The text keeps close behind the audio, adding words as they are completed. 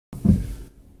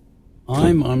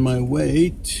I'm on my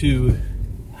way to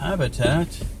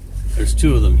Habitat. There's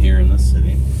two of them here in this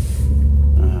city.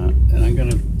 And I'm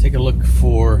gonna take a look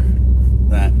for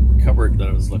that cupboard that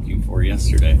I was looking for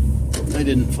yesterday. I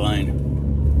didn't find.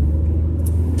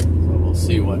 So we'll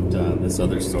see what this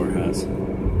other store has.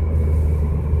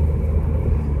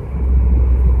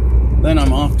 Then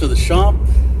I'm off to the shop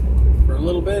for a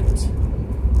little bit.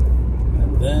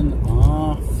 And then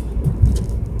off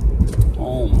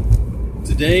home.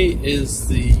 Today is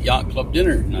the Yacht Club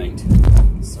dinner night.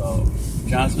 So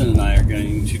Jasmine and I are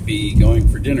going to be going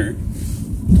for dinner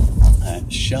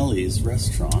at Shelley's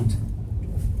restaurant,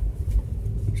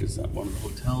 which is at one of the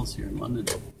hotels here in London.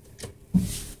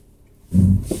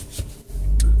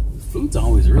 The food's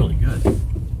always really good.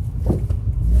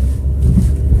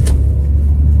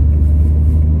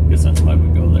 Guess that's why we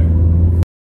go there.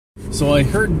 So I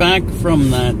heard back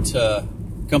from that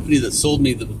company that sold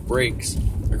me the brakes.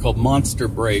 They're called Monster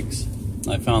Brakes.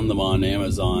 I found them on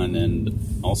Amazon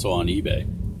and also on eBay.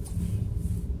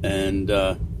 And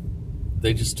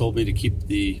they just told me to keep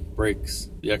the brakes,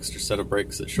 the extra set of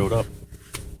brakes that showed up.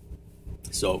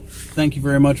 So thank you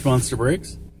very much, Monster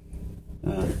Brakes.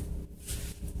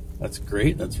 That's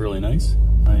great. That's really nice.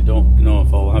 I don't know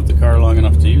if I'll have the car long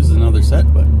enough to use another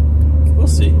set, but we'll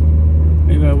see.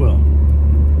 Maybe I will.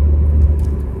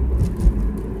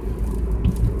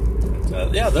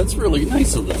 Yeah, that's really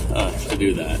nice of them to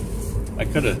do that. I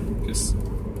could have just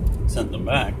sent them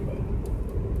back, but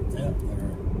yeah,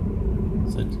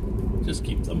 they said just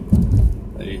keep them.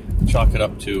 They chalk it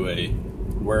up to a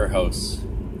warehouse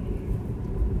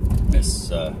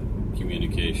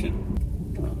miscommunication.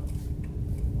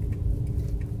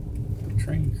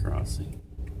 Train crossing.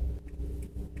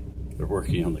 They're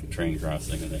working on the train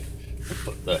crossing, and they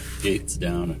put the gates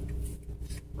down and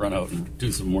run out and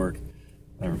do some work.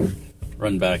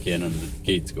 Run back in and the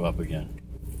gates go up again.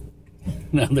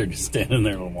 Now they're just standing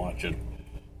there and watching.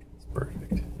 It's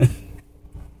perfect. Let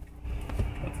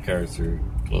the cars through,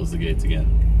 close the gates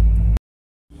again.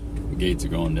 The gates are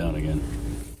going down again.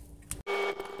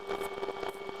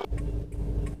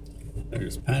 They're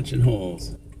just patching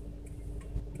holes.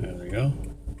 There they go.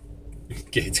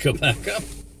 Gates go back up.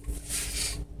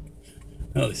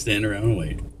 Oh, they stand around and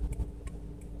wait.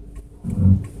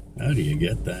 How do you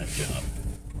get that job?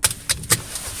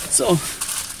 So,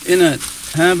 in a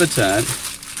Habitat,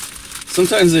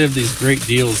 sometimes they have these great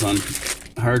deals on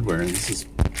hardware, and this is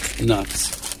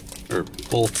nuts, or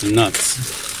bolts and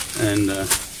nuts. And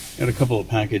got a couple of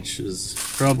packages,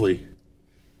 probably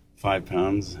 5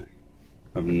 pounds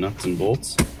of nuts and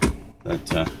bolts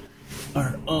that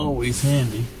are always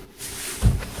handy.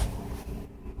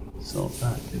 So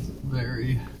that is a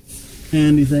very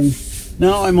handy thing.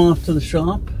 Now I'm off to the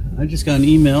shop. I just got an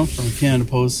email from Canada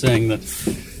Post saying that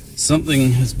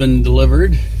something has been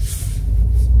delivered,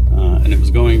 and it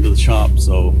was going to the shop,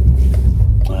 so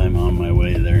I'm on my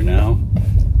way there now.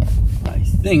 I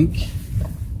think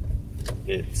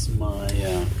it's my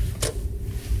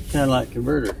Cadillac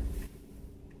converter.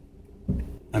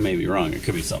 I may be wrong. It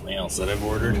could be something else that I've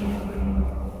ordered.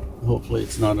 Hopefully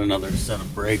it's not another set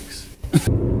of brakes.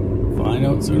 Find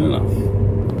out soon enough.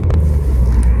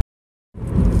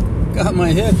 Got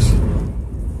my hitch.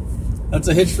 That's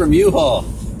a hitch from U-Haul.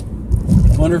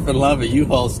 I wonder if it'll have a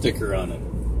U-Haul sticker on it.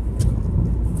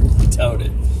 I doubt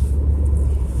it.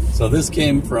 So this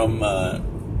came from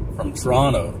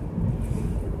Toronto.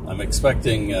 I'm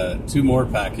expecting 2 more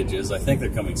packages. I think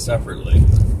they're coming separately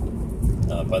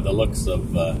by the looks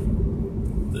of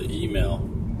the email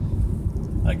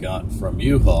I got from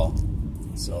U-Haul.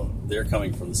 So they're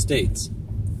coming from the States.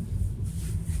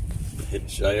 The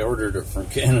hitch, I ordered it from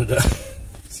Canada.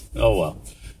 Oh well,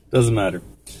 doesn't matter.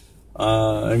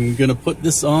 I'm gonna put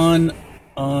this on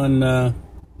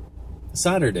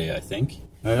Saturday, I think.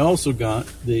 I also got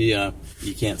the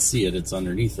you can't see it, it's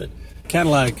underneath it,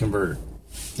 catalytic converter.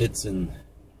 It's in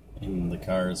the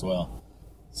car as well.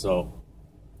 So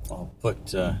I'll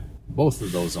put both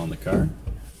of those on the car,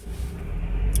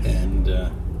 and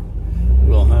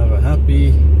we'll have a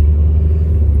happy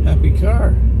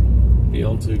car. Be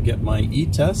able to get my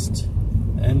e-test,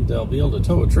 and I'll be able to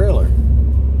tow a trailer,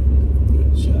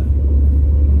 which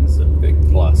is a big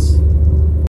plus.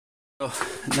 So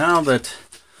now that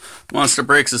Monster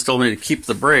Brakes has told me to keep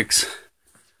the brakes,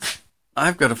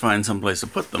 I've got to find some place to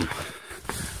put them.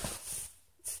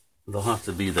 They'll have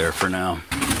to be there for now.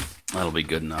 That'll be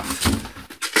good enough.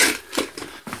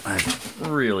 I've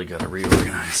really got to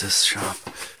reorganize this shop.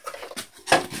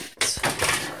 It's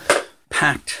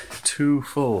packed too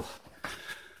full.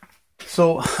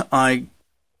 So I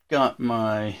got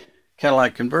my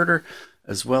Cadillac converter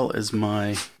as well as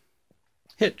my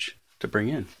hitch to bring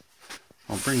in.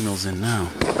 I'll bring those in now.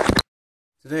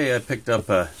 Today I picked up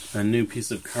a new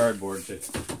piece of cardboard to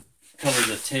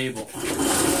cover the table.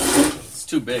 It's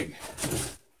too big,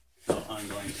 so I'm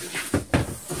going to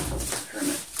trim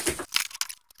it.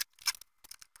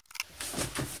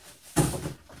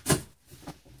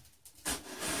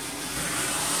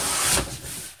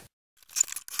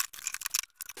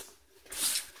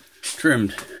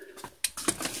 Trimmed.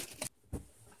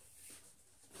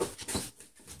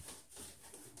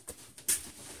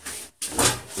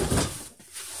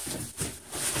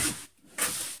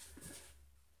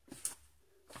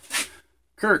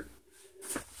 Kurt.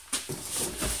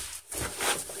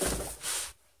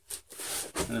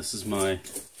 And this is my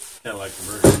Cadillac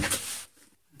conversion.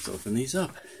 Let's open these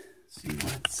up. See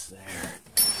what's there.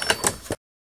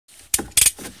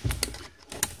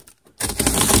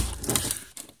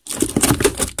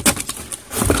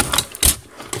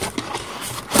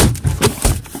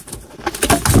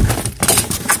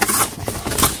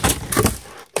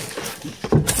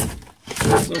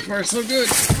 So far, so good.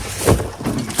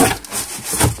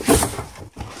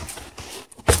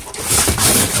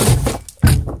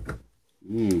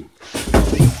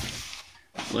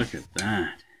 Look at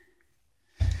that.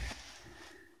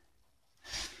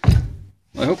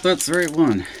 I hope that's the right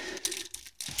one.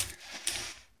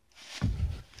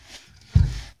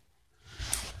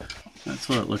 That's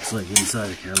what it looks like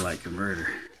inside a Cadillac converter.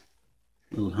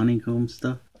 Little honeycomb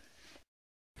stuff.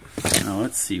 Now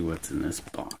let's see what's in this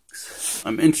box.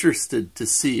 I'm interested to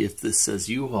see if this says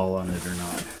U-Haul on it or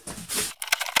not.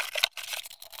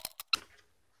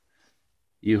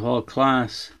 U-Haul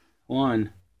Class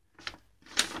 1.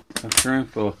 Customer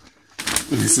info.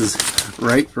 This is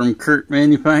right from Kurt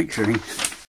Manufacturing.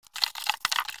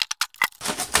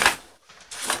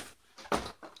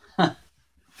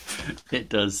 It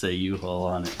does say U-Haul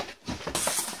on it.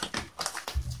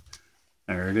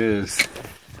 There it is.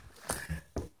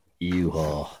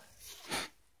 U-Haul.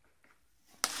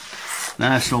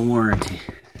 National warranty.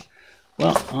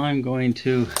 Well, I'm going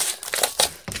to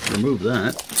remove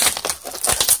that.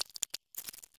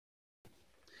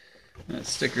 That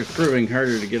sticker's proving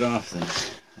harder to get off than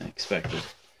I expected.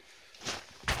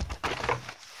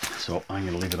 So I'm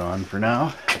going to leave it on for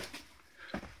now.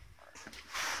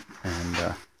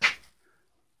 And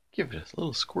give it a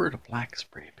little squirt of black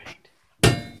spray paint.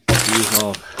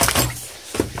 U-Haul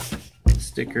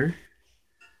sticker.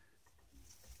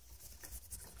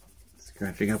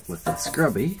 Scratching up with the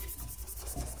scrubby.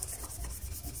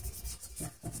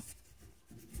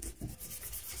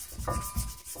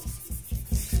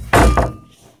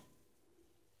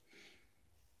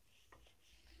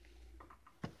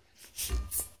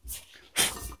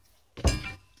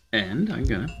 And I'm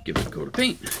gonna give it a coat of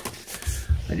paint.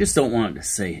 I just don't want it to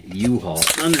say U-Haul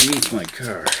underneath my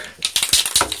car.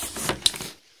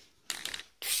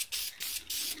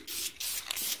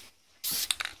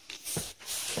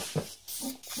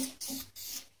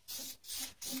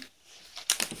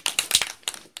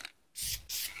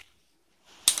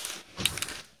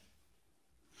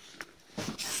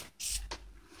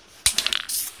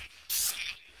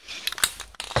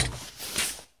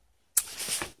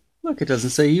 Look, it doesn't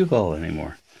say U-Haul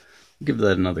anymore. I'll give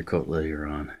that another coat later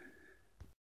on.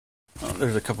 Oh,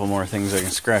 there's a couple more things I can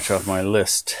scratch off my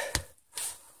list.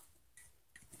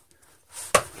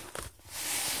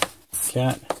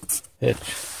 Cat,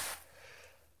 hitch.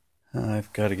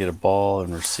 I've got to get a ball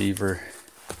and receiver.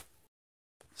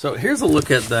 So here's a look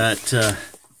at that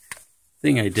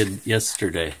thing I did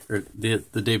yesterday, or the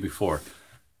day before.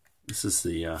 This is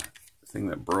the thing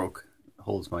that broke. It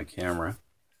holds my camera.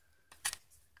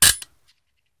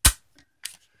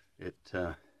 It's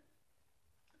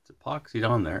epoxied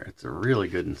on there. It's really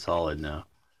good and solid now.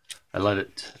 I let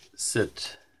it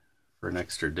sit for an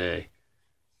extra day.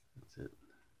 That's it.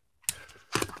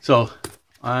 So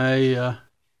I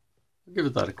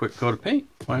give that a quick coat of paint.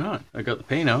 Why not? I got the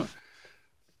paint out.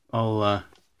 I'll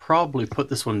probably put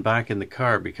this one back in the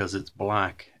car because it's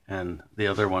black, and the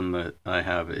other one that I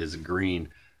have is green,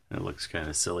 and it looks kind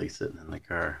of silly sitting in the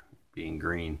car being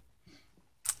green.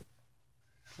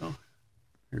 So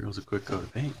here goes a quick coat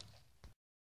of paint.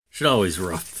 Should always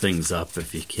rough things up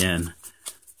if you can.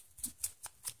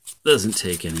 Doesn't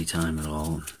take any time at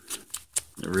all.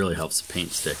 It really helps the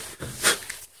paint stick.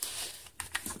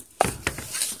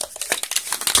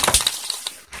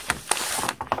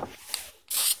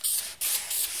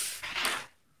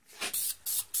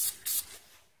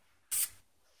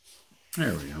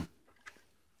 There we go.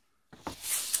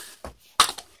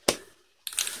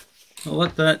 I'll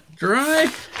let that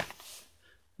dry.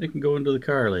 They can go into the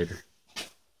car later.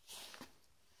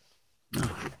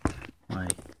 Oh, my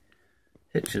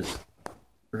hitch is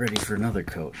ready for another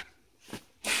coat.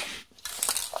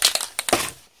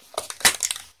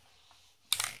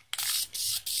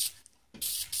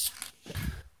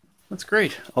 That's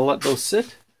great. I'll let those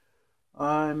sit.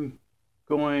 I'm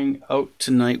going out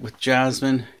tonight with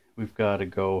Jasmine. We've got to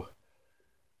go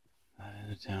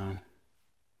out of town.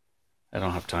 I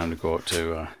don't have time to go out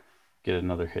to get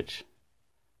another hitch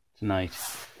tonight.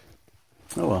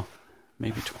 Oh well,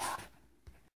 maybe tomorrow.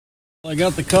 I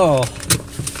got the call.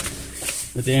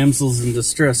 The damsels in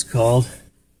distress called.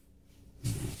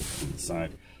 On the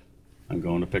side. I'm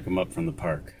going to pick them up from the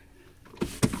park.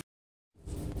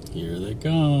 Here they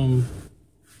come.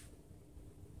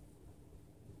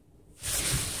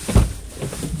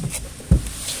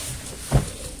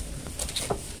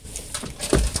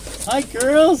 Hi,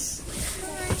 girls.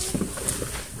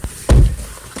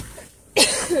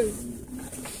 Did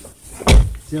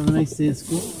you have a nice day at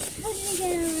school? How did I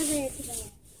get over there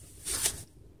today?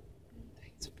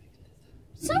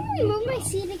 Someone move my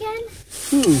seat again?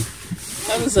 Who?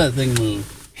 How does that thing move?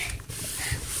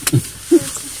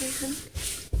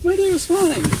 My day was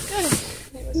fine. Good.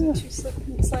 It wasn't too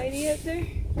slippery and slidey out there.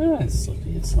 Yeah, it's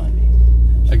slippy and slimy.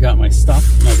 I got my stuff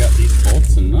and I got these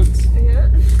bolts and nuts.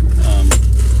 Yeah.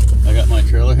 I got my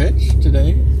trailer hitch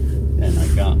today and I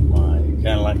got my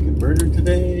Cadillac converter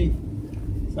today.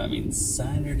 So that means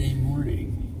Saturday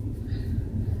morning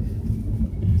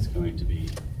is going to be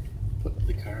put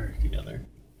the car together.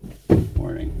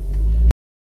 Morning.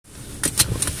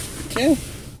 Okay.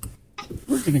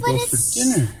 We're gonna go for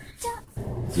dinner.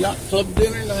 It's yacht club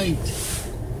dinner night.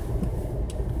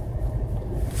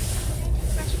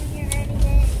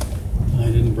 I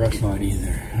didn't brush mine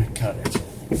either. I cut it.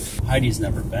 Heidi's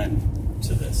never been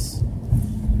to this,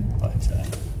 but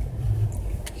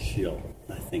she'll,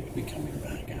 I think, be coming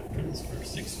back after this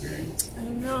first experience. I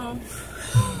don't know.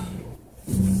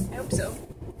 I hope so.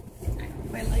 I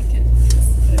hope I like it.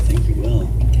 I think you will. I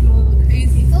think I'm a little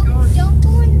crazy. Oh, don't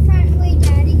go in the front way,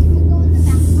 Daddy. Can we go in the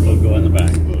back way? We'll go in the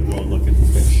back. We'll go look at the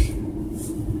fish.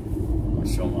 I'll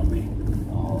show Mommy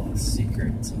all the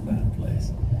secrets of that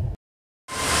place.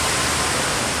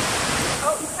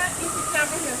 Oh, you can't use the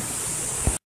camera here.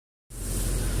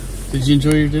 Did you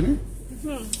enjoy your dinner?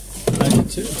 Mm-hmm. I did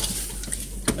too.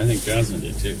 I think Jasmine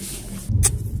did too.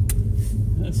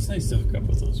 It's nice to hook up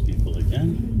with those people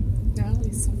again.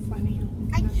 Natalie's so funny.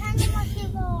 I kind of want to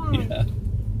go on. Yeah.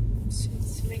 She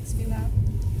makes me laugh.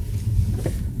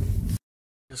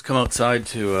 Just come outside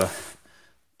to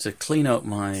clean out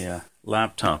my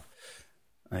laptop.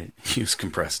 I use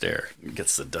compressed air. It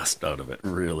gets the dust out of it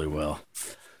really well.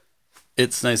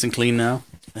 It's nice and clean now.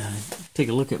 Take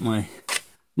a look at my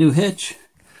new hitch.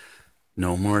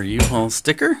 No more U-Haul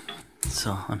sticker.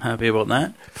 So I'm happy about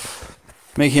that.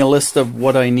 Making a list of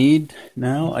what I need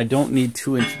now. I don't need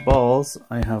 2-inch balls.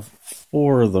 I have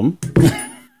 4 of them.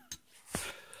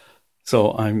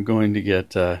 So I'm going to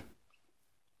get an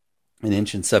 1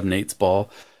 7/8 ball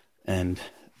and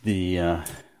the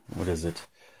what is it?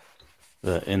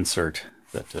 The insert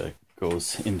that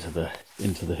goes into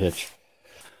the hitch.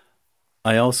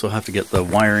 I also have to get the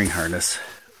wiring harness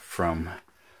from.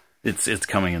 It's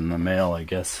coming in the mail, I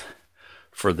guess,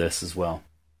 for this as well.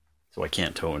 So I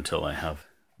can't tow until I have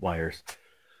wires.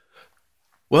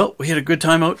 Well, we had a good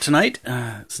time out tonight.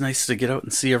 It's nice to get out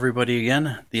and see everybody again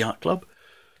at the yacht club.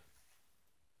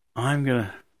 I'm going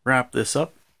to wrap this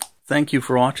up. Thank you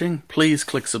for watching. Please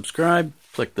click subscribe,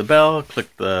 click the bell,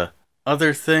 click the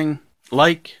other thing,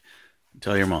 like, and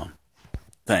tell your mom.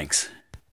 Thanks.